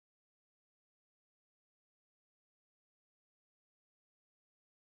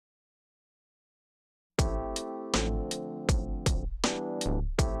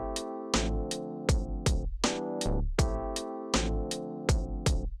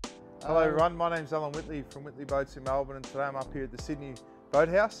Hello everyone, my name's Whittley from Whittley Boats in Melbourne, and today I'm up here at the Sydney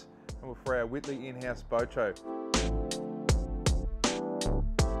Boathouse and we're for our Whittley in-house boat show.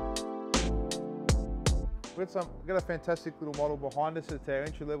 We've got a fantastic little model behind us. It's our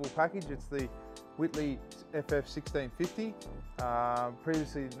entry-level package. It's the Whittley FF1650,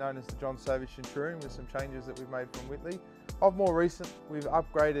 previously known as the John Savage Centurion, with some changes that we've made from Whittley. Of more recent, we've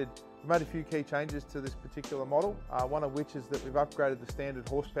made a few key changes to this particular model, one of which is that we've upgraded the standard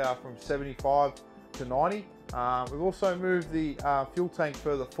horsepower from 75 to 90. We've also moved the fuel tank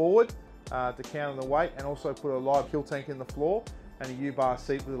further forward to counter the weight, and also put a live fuel tank in the floor and a U-bar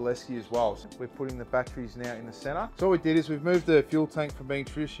seat with a Lesky as well. So we're putting the batteries now in the centre. So what we did is we've moved the fuel tank from being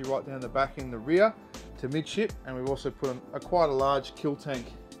traditionally right down the back in the rear to midship, and we've also put quite a large kill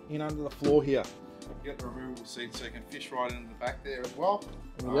tank in under the floor here. You get the removable seat so you can fish right into the back there as well.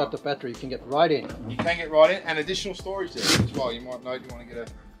 And without the battery, you can get right in. You can get right in, and additional storage there as well. You might note you want to get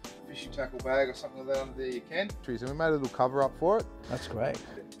a fishing tackle bag or something like that under there, you can. And we made a little cover up for it. That's great.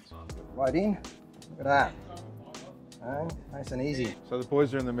 Right in. Look at that. Nice and easy. So the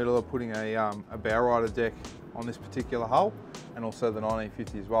boys are in the middle of putting a bow rider deck on this particular hull, and also the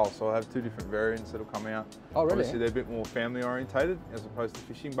 1950 as well. So I'll have two different variants that'll come out. Oh really? Obviously they're a bit more family orientated as opposed to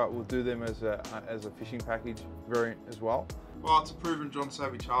fishing, but we'll do them as a fishing package variant as well. Well, it's a proven John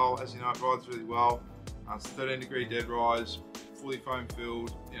Savage hull. As you know, it rides really well. It's 13-degree dead rise, fully foam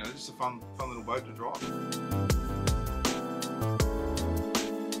filled. You know, just a fun little boat to drive.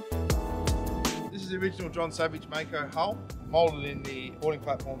 This is the original John Savage Mako hull, moulded in the boarding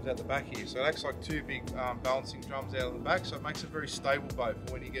platforms out the back here. So it acts like two big balancing drums out of the back, so it makes a very stable boat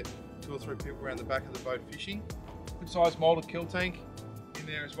for when you get 2 or 3 people around the back of the boat fishing. Good size moulded kill tank in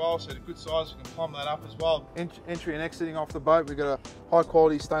there as well, so the good size, we can climb that up as well. Entry and exiting off the boat, we've got a high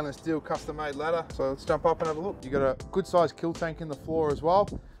quality stainless steel custom made ladder. So let's jump up and have a look. You've got a good size kill tank in the floor as well.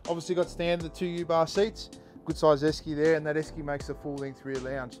 Obviously got standard 2 U-bar seats, good size esky there, and that esky makes a full length rear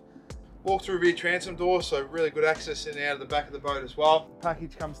lounge. Walk through rear transom door, so really good access in and out of the back of the boat as well. The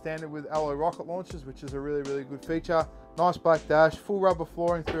package comes standard with alloy rocket launchers, which is a really good feature. Nice black dash, full rubber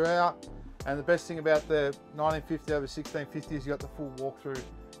flooring throughout. And the best thing about the 1950 over 1650 is you got the full walkthrough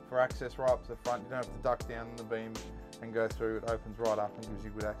for access right up to the front. You don't have to duck down the beam and go through. It opens right up and gives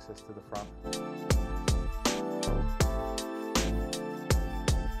you good access to the front.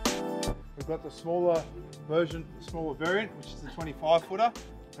 We've got the smaller version, the smaller variant, which is the 25-footer.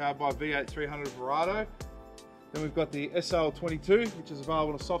 Powered by V8 300 Verado. Then we've got the SL22, which is available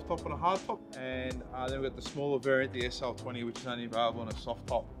on a soft top and a hard top, and then we've got the smaller variant, the SL20, which is only available on a soft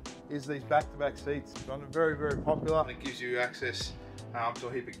top. Is these back-to-back seats. Very popular, and it gives you access to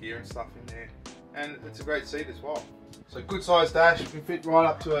a heap of gear and stuff in there, and it's a great seat as well. So good size dash, you can fit right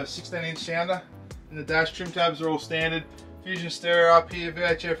up to a 16-inch sounder in the dash. Trim tabs are all standard. Fusion stereo up here,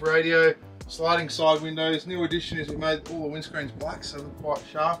 VHF radio. Sliding side windows. New addition is we made all the windscreens black, so they're quite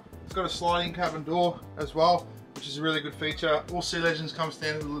sharp. It's got a sliding cabin door as well, which is a really good feature. All Sea Legends come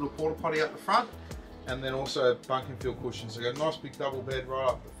standard with a little porta potty up the front, and then also bunk and fill cushions. So we've got a nice big double bed right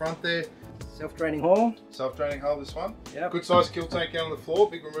up the front there. Self-draining hull. Self-draining hull, this one. Yep. Good size kill tank out on the floor,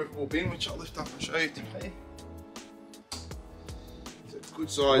 big removable bin, which I'll lift up and show you today. It's a good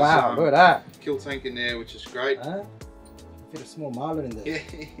size look at that. Kill tank in there, which is great. Fit a small marlin in there. Yeah,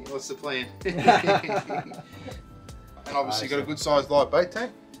 what's the plan? And obviously got a good sized light bait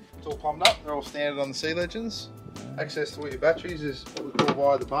tank. It's all plumbed up, they're all standard on the Sea Legends. Access to all your batteries is what we call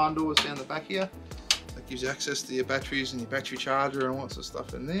via the barn doors down the back here. That gives you access to your batteries and your battery charger and lots of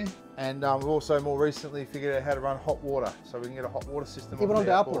stuff in there. And we've also more recently figured out how to run hot water, so we can get a hot water system even on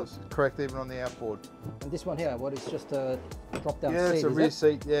the outboard. Correct, even on the outboard. And this one here, what is just a drop down seat? Yeah, it's a rear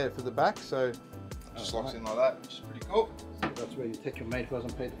seat, yeah, for the back, so it just locks in like that, which is pretty cool. That's where you take your mate who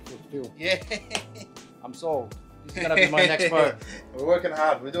hasn't paid for fuel. Yeah. I'm sold. This is gonna be my next boat. We're working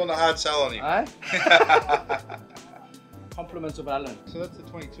hard. We're doing a hard sell on you. Compliments of Alan. So that's the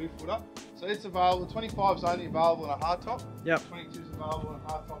 22-footer. So it's available. The 25 is only available on a hard top. Yep. 22 is available on a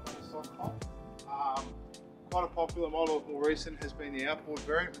hard top and a soft top. Quite a popular model, more recent, has been the outboard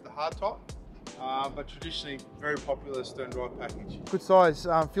variant with the hard top. But traditionally very popular stern drive package. Good size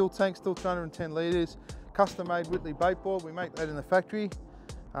fuel tank, still 210 litres. Custom made Whittley bait board, we make that in the factory.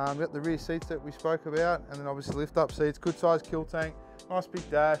 We've got the rear seats that we spoke about, and then obviously lift up seats, good size kill tank, nice big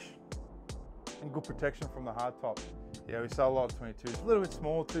dash, and good protection from the hard top. Yeah, we sell a lot of 22s, a little bit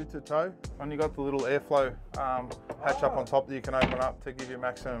small, two to tow. And you got the little airflow hatch up on top that you can open up to give you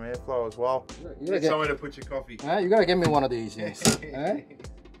maximum airflow as well. You get somewhere to put your coffee. You gotta get me one of these. Yes. Got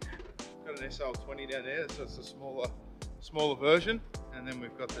an SL20 down there, so it's a smaller version, and then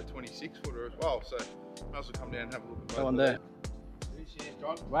we've got the 26-footer as well. So might as well come down and have a look at both. Go on there. This is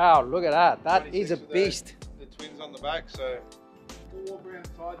John. Wow, look at that. That is a 26 beast. The twins on the back, so 4 brown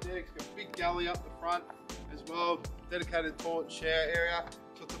side decks, got a big galley up the front as well, dedicated toilet and shower area.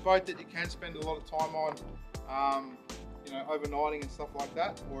 So it's a boat that you can spend a lot of time on, you know, overnighting and stuff like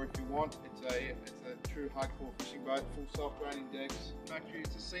that. Or if you want, it's a true hardcore fishing boat, full self-draining decks. Factory,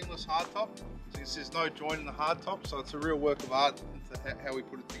 it's a seamless hardtop. So there's no joint in the hardtop, so it's a real work of art into how we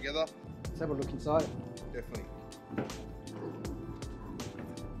put it together. Let's have a look inside. Definitely.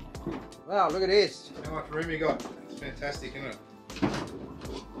 Wow, look at this. How much room you got? It's fantastic, isn't it?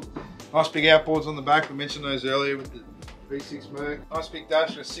 Nice big outboards on the back. We mentioned those earlier with the V6 Merc. Nice big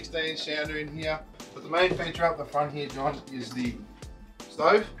dash with a 16-inch sounder in here. But the main feature up the front here, John, is the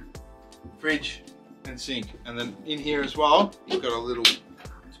stove, fridge, and sink. And then in here as well, you've got a little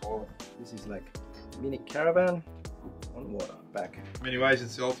toilet. This is like mini caravan on water back. In many ways,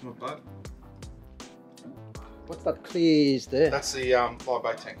 it's the ultimate boat. What's that clear is there? That's the live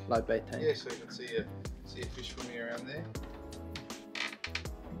bait tank. Live bait tank. Yeah, so you can see a fish swimming around there.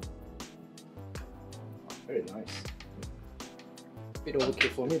 Very nice. Bit overkill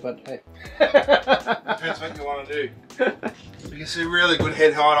for me, but hey. Depends what you want to do. You can see really good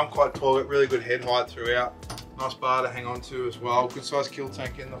head height. I'm quite tall, got really good head height throughout. Nice bar to hang on to as well. Good size kill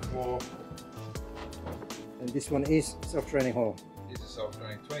tank in the floor. And this one is self-draining hull. It's a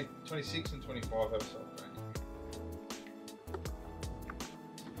self-draining. 26 and 25 have a self-draining.